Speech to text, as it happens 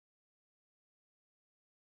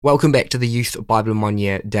Welcome back to the Youth Bible in 1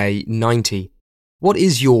 Year, day 90. What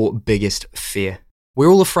is your biggest fear? We're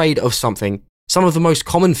all afraid of something. Some of the most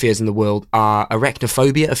common fears in the world are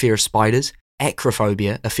arachnophobia, a fear of spiders,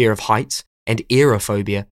 acrophobia, a fear of heights, and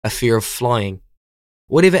aerophobia, a fear of flying.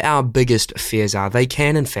 Whatever our biggest fears are, they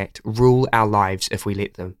can in fact rule our lives if we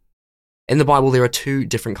let them. In the Bible, there are two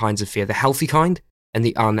different kinds of fear, the healthy kind and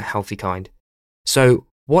the unhealthy kind. So,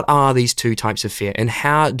 what are these two types of fear, and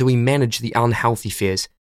how do we manage the unhealthy fears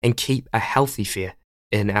and keep a healthy fear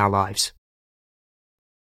in our lives?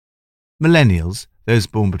 Millennials, those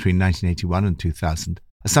born between 1981 and 2000,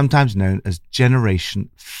 are sometimes known as Generation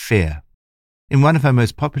Fear. In one of her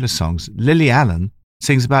most popular songs, Lily Allen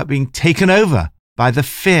sings about being taken over by the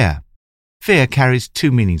fear. Fear carries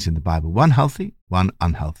two meanings in the Bible, one healthy, one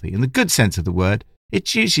unhealthy. In the good sense of the word,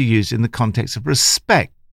 it's usually used in the context of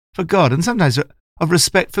respect for God and sometimes of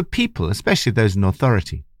respect for people, especially those in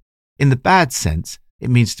authority. In the bad sense, it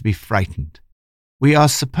means to be frightened. We are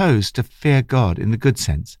supposed to fear God in the good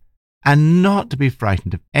sense and not to be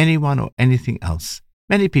frightened of anyone or anything else.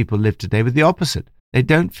 Many people live today with the opposite. They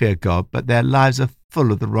don't fear God, but their lives are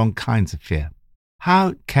full of the wrong kinds of fear.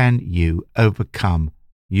 How can you overcome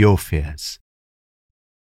your fears?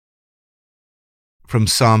 From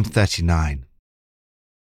Psalm 39.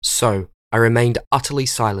 So I remained utterly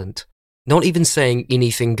silent, not even saying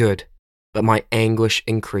anything good, but my anguish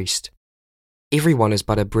increased. Everyone is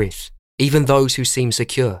but a breath, even those who seem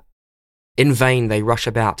secure. In vain they rush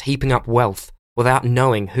about, heaping up wealth, without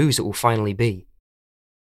knowing whose it will finally be.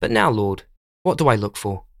 But now, Lord, what do I look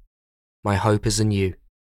for? My hope is in you.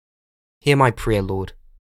 Hear my prayer, Lord.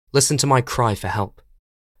 Listen to my cry for help.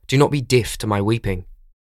 Do not be deaf to my weeping.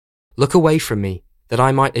 Look away from me, that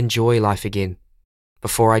I might enjoy life again,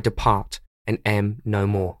 before I depart and am no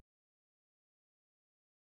more.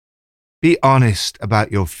 Be honest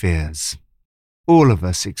about your fears. All of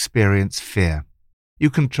us experience fear. You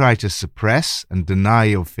can try to suppress and deny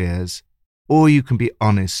your fears, or you can be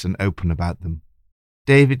honest and open about them.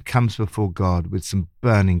 David comes before God with some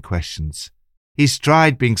burning questions. He's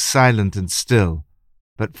tried being silent and still,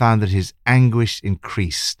 but found that his anguish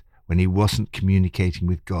increased when he wasn't communicating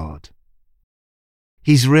with God.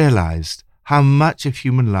 He's realized how much of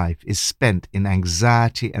human life is spent in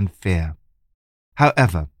anxiety and fear.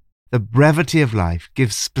 However, the brevity of life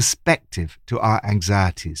gives perspective to our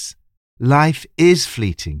anxieties. Life is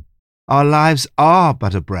fleeting. Our lives are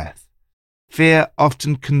but a breath. Fear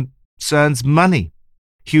often concerns money.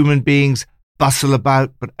 Human beings bustle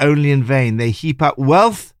about, but only in vain. They heap up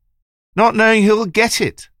wealth, not knowing who will get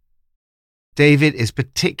it. David is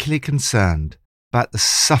particularly concerned about the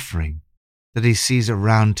suffering that he sees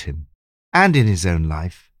around him and in his own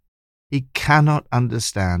life. He cannot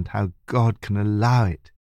understand how God can allow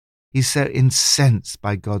it. He's so incensed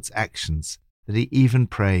by God's actions that he even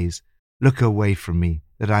prays, "Look away from me,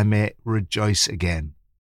 that I may rejoice again."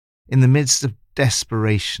 In the midst of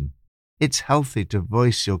desperation, it's healthy to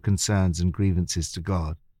voice your concerns and grievances to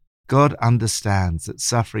God. God understands that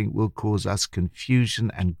suffering will cause us confusion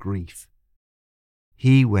and grief.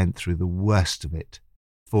 He went through the worst of it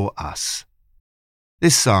for us.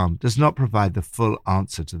 This psalm does not provide the full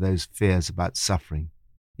answer to those fears about suffering,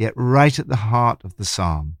 yet right at the heart of the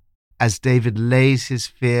psalm, as David lays his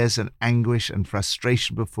fears and anguish and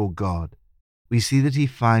frustration before God, we see that he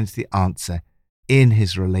finds the answer in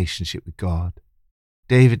his relationship with God.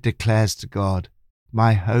 David declares to God,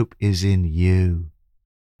 "My hope is in you."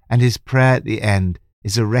 And his prayer at the end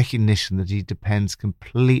is a recognition that he depends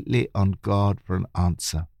completely on God for an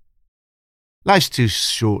answer. Life's too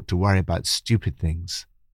short to worry about stupid things.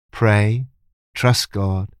 Pray, trust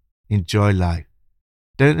God, enjoy life.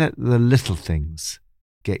 Don't let the little things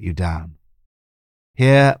get you down.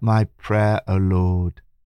 Hear my prayer, O Lord.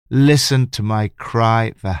 Listen to my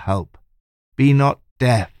cry for help. Be not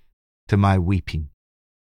deaf to my weeping.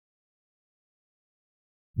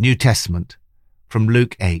 New Testament, from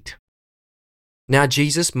Luke 8. Now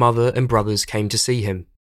Jesus' mother and brothers came to see him,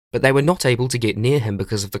 but they were not able to get near him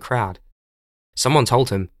because of the crowd. Someone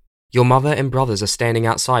told him, "Your mother and brothers are standing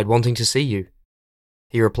outside wanting to see you."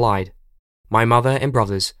 He replied, "My mother and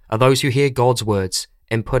brothers are those who hear God's words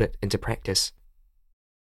and put it into practice."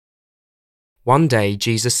 One day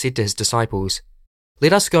Jesus said to his disciples,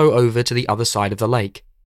 "Let us go over to the other side of the lake."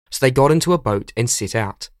 So they got into a boat and set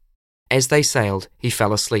out. As they sailed, he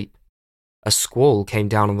fell asleep. A squall came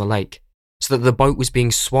down on the lake, so that the boat was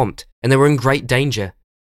being swamped and they were in great danger.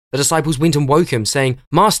 The disciples went and woke him, saying,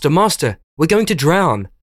 "Master, Master, we're going to drown."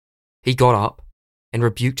 He got up and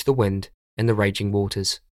rebuked the wind and the raging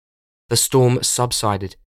waters. The storm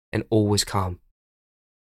subsided and all was calm.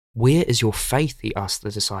 "Where is your faith?" he asked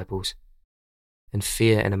the disciples. In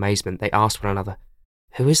fear and amazement, they asked one another,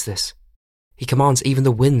 "Who is this? He commands even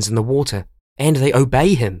the winds and the water, and they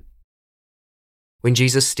obey him." When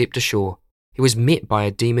Jesus stepped ashore, he was met by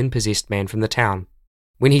a demon-possessed man from the town.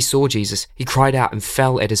 When he saw Jesus, he cried out and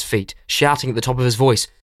fell at his feet, shouting at the top of his voice,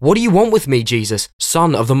 "What do you want with me, Jesus,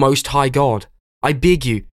 Son of the Most High God? I beg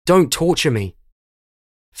you, don't torture me."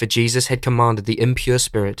 For Jesus had commanded the impure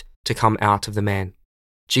spirit to come out of the man.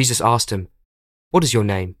 Jesus asked him, "What is your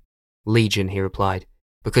name?" "Legion," he replied,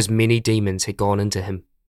 because many demons had gone into him.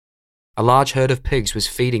 A large herd of pigs was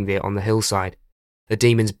feeding there on the hillside. The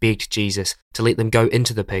demons begged Jesus to let them go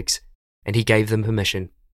into the pigs, and he gave them permission.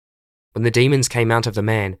 When the demons came out of the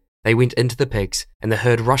man, they went into the pigs, and the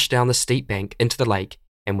herd rushed down the steep bank into the lake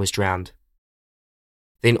and was drowned.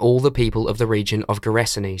 Then all the people of the region of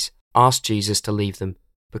Gerasenes asked Jesus to leave them,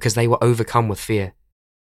 because they were overcome with fear.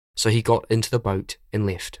 So he got into the boat and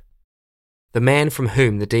left. The man from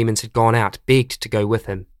whom the demons had gone out begged to go with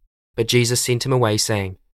him, but Jesus sent him away,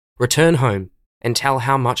 saying, "Return home and tell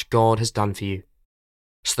how much God has done for you."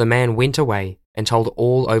 So the man went away and told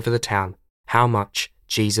all over the town how much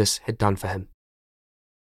Jesus had done for him.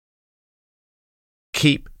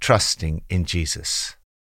 Keep trusting in Jesus.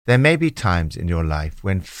 There may be times in your life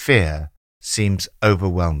when fear seems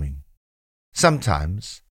overwhelming.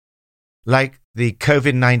 Sometimes, like the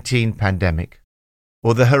COVID-19 pandemic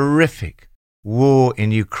or the horrific war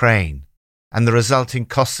in Ukraine and the resulting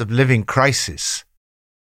cost of living crisis,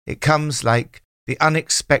 it comes like the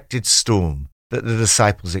unexpected storm that the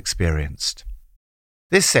disciples experienced.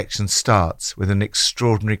 This section starts with an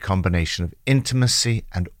extraordinary combination of intimacy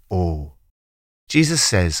and awe. Jesus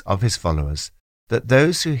says of his followers that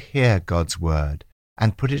those who hear God's word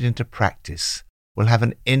and put it into practice will have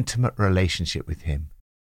an intimate relationship with him.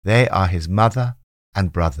 They are his mother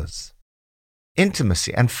and brothers.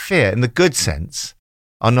 Intimacy and fear, in the good sense,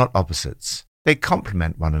 are not opposites. They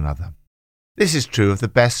complement one another. This is true of the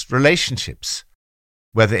best relationships,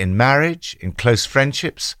 whether in marriage, in close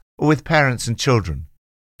friendships, or with parents and children.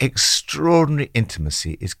 Extraordinary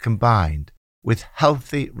intimacy is combined with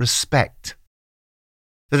healthy respect.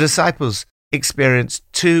 The disciples experienced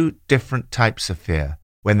two different types of fear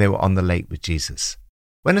when they were on the lake with Jesus.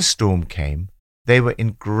 When a storm came, they were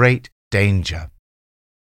in great danger,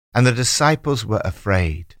 and the disciples were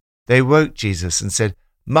afraid. They woke Jesus and said,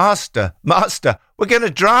 "Master, Master, we're going to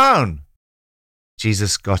drown."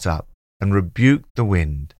 Jesus got up and rebuked the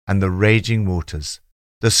wind and the raging waters.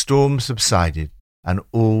 The storm subsided and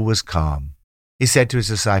all was calm. He said to his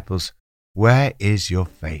disciples, "Where is your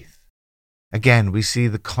faith?" Again, we see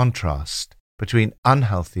the contrast between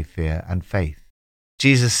unhealthy fear and faith.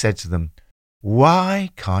 Jesus said to them,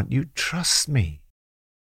 "Why can't you trust me?"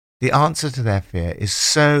 The answer to their fear is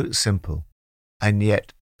so simple and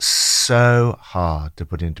yet so hard to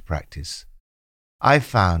put into practice. I've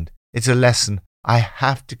found it's a lesson I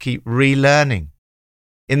have to keep relearning.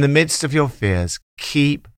 In the midst of your fears,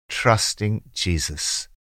 keep trusting Jesus.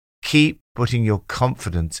 Keep putting your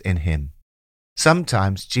confidence in him.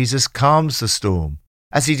 Sometimes Jesus calms the storm,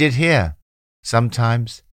 as he did here.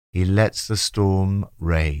 Sometimes he lets the storm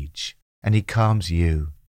rage, and he calms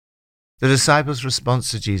you. The disciples'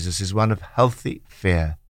 response to Jesus is one of healthy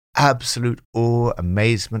fear, absolute awe,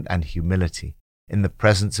 amazement, and humility in the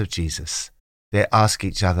presence of Jesus. They ask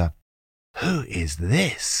each other, "Who is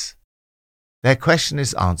this?" Their question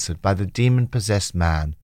is answered by the demon-possessed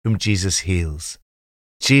man whom Jesus heals.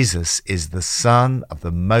 Jesus is the Son of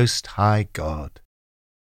the Most High God.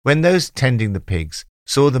 When those tending the pigs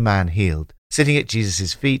saw the man healed, sitting at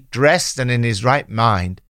Jesus' feet, dressed and in his right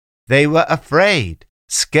mind, they were afraid,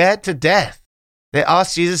 scared to death. They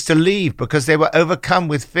asked Jesus to leave because they were overcome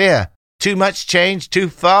with fear. Too much change, too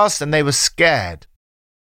fast, and they were scared.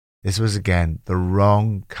 This was again the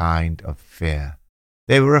wrong kind of fear.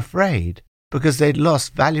 They were afraid because they'd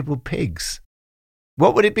lost valuable pigs.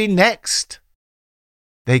 What would it be next?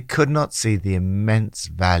 They could not see the immense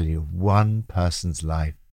value of one person's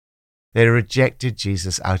life. They rejected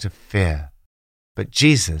Jesus out of fear, but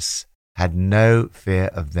Jesus had no fear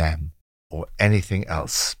of them or anything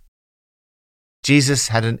else. Jesus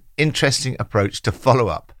had an interesting approach to follow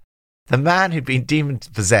up. The man who'd been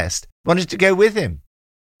demon-possessed wanted to go with him.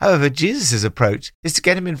 However, Jesus' approach is to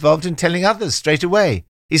get him involved in telling others straight away.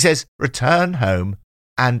 He says, "Return home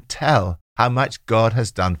and tell how much God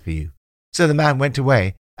has done for you." So the man went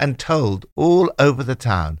away and told all over the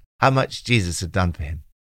town how much Jesus had done for him.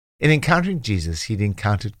 In encountering Jesus, he'd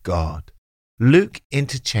encountered God. Luke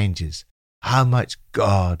interchanges how much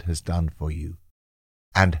God has done for you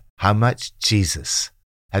and how much Jesus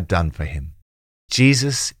had done for him.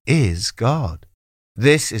 Jesus is God.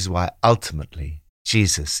 This is why ultimately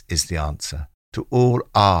Jesus is the answer. to all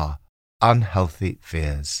our unhealthy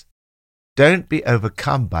fears. Don't be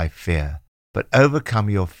overcome by fear, but overcome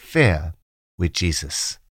your fear with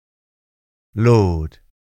Jesus. Lord,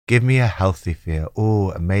 give me a healthy fear,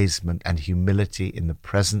 awe, amazement, and humility in the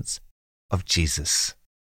presence of Jesus,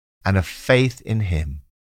 and a faith in him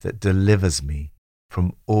that delivers me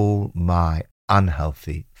from all my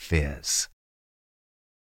unhealthy fears.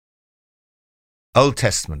 Old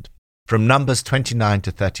Testament, from Numbers 29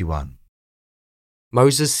 to 31.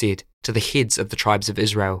 Moses said to the heads of the tribes of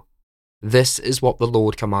Israel, "This is what the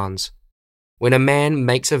Lord commands. When a man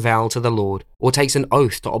makes a vow to the Lord or takes an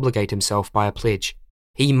oath to obligate himself by a pledge,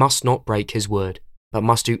 he must not break his word, but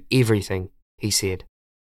must do everything he said."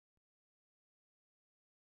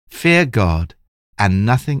 Fear God and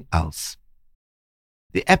nothing else.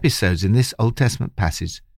 The episodes in this Old Testament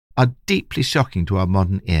passage are deeply shocking to our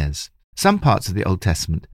modern ears. Some parts of the Old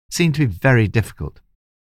Testament seem to be very difficult.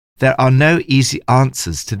 There are no easy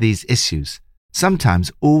answers to these issues.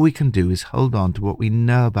 Sometimes all we can do is hold on to what we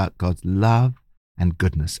know about God's love and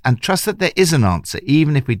goodness and trust that there is an answer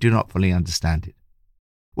even if we do not fully understand it.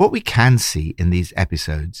 What we can see in these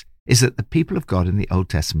episodes is that the people of God in the Old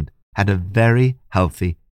Testament had a very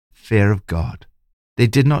healthy fear of God. They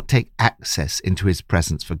did not take access into his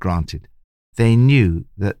presence for granted. They knew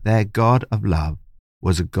that their God of love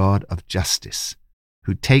was a God of justice,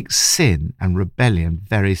 who takes sin and rebellion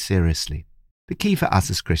very seriously. The key for us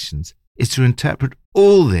as Christians is to interpret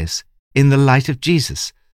all this in the light of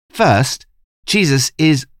Jesus. First, Jesus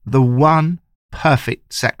is the one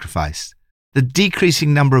perfect sacrifice. The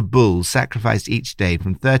decreasing number of bulls sacrificed each day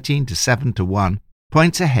from 13 to 7 to 1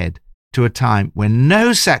 points ahead to a time when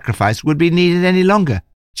no sacrifice would be needed any longer.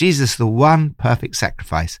 Jesus, the one perfect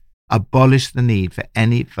sacrifice, abolished the need for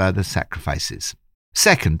any further sacrifices.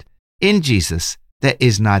 Second, in Jesus, there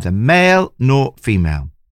is neither male nor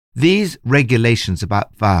female. These regulations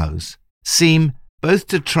about vows seem both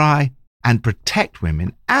to try and protect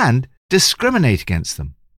women and discriminate against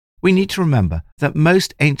them. We need to remember that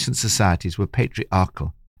most ancient societies were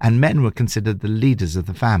patriarchal and men were considered the leaders of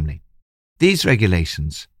the family. These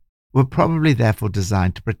regulations were probably therefore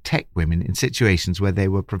designed to protect women in situations where they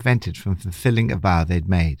were prevented from fulfilling a vow they'd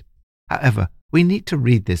made. However, we need to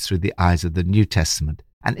read this through the eyes of the New Testament,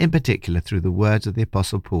 and in particular through the words of the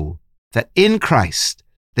Apostle Paul, that in Christ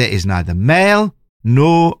there is neither male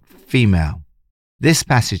nor female. This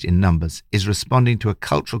passage in Numbers is responding to a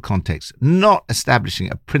cultural context, not establishing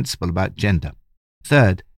a principle about gender.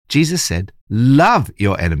 Third, Jesus said, "Love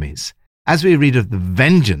your enemies." As we read of the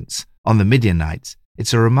vengeance on the Midianites,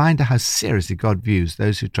 it's a reminder how seriously God views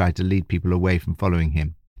those who try to lead people away from following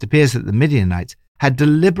him. It appears that the Midianites had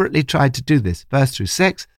deliberately tried to do this, first through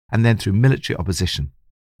sex and then through military opposition.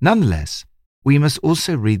 Nonetheless, we must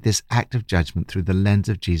also read this act of judgment through the lens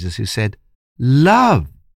of Jesus, who said,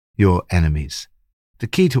 "Love your enemies." The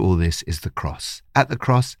key to all this is the cross. At the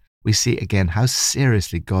cross, we see again how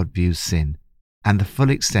seriously God views sin and the full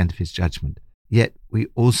extent of his judgment. Yet we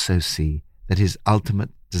also see that his ultimate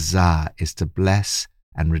desire is to bless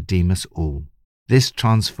and redeem us all. This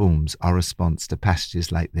transforms our response to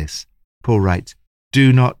passages like this. Paul writes,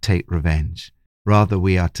 "Do not take revenge. Rather,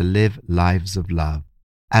 we are to live lives of love."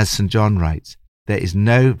 As St. John writes, "There is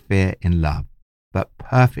no fear in love, but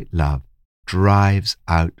perfect love drives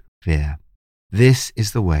out fear." This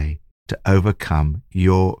is the way to overcome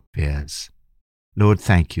your fears. Lord,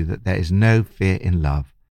 thank you that there is no fear in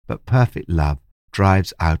love, but perfect love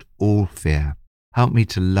drives out all fear. Help me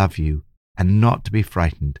to love you and not to be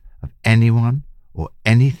frightened of anyone or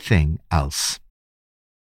anything else.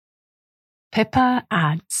 Pippa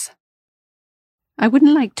adds, I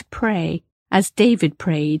wouldn't like to pray as David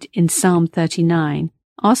prayed in Psalm 39,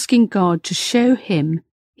 asking God to show him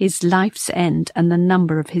his life's end and the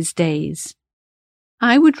number of his days.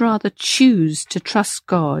 I would rather choose to trust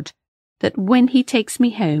God that when he takes me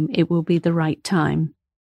home it will be the right time.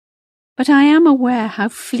 But I am aware how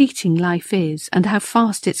fleeting life is and how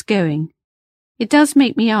fast it's going. It does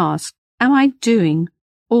make me ask, am I doing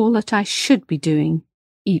all that I should be doing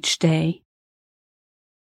each day?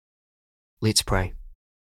 Let's pray.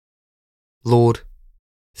 Lord,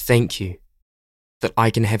 thank you that I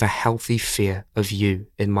can have a healthy fear of you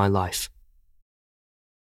in my life.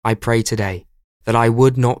 I pray today that I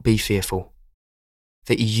would not be fearful,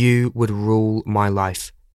 that you would rule my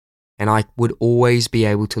life, and I would always be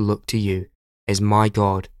able to look to you as my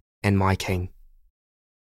God and my King.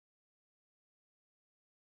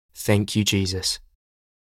 Thank you, Jesus.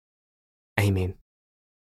 Amen.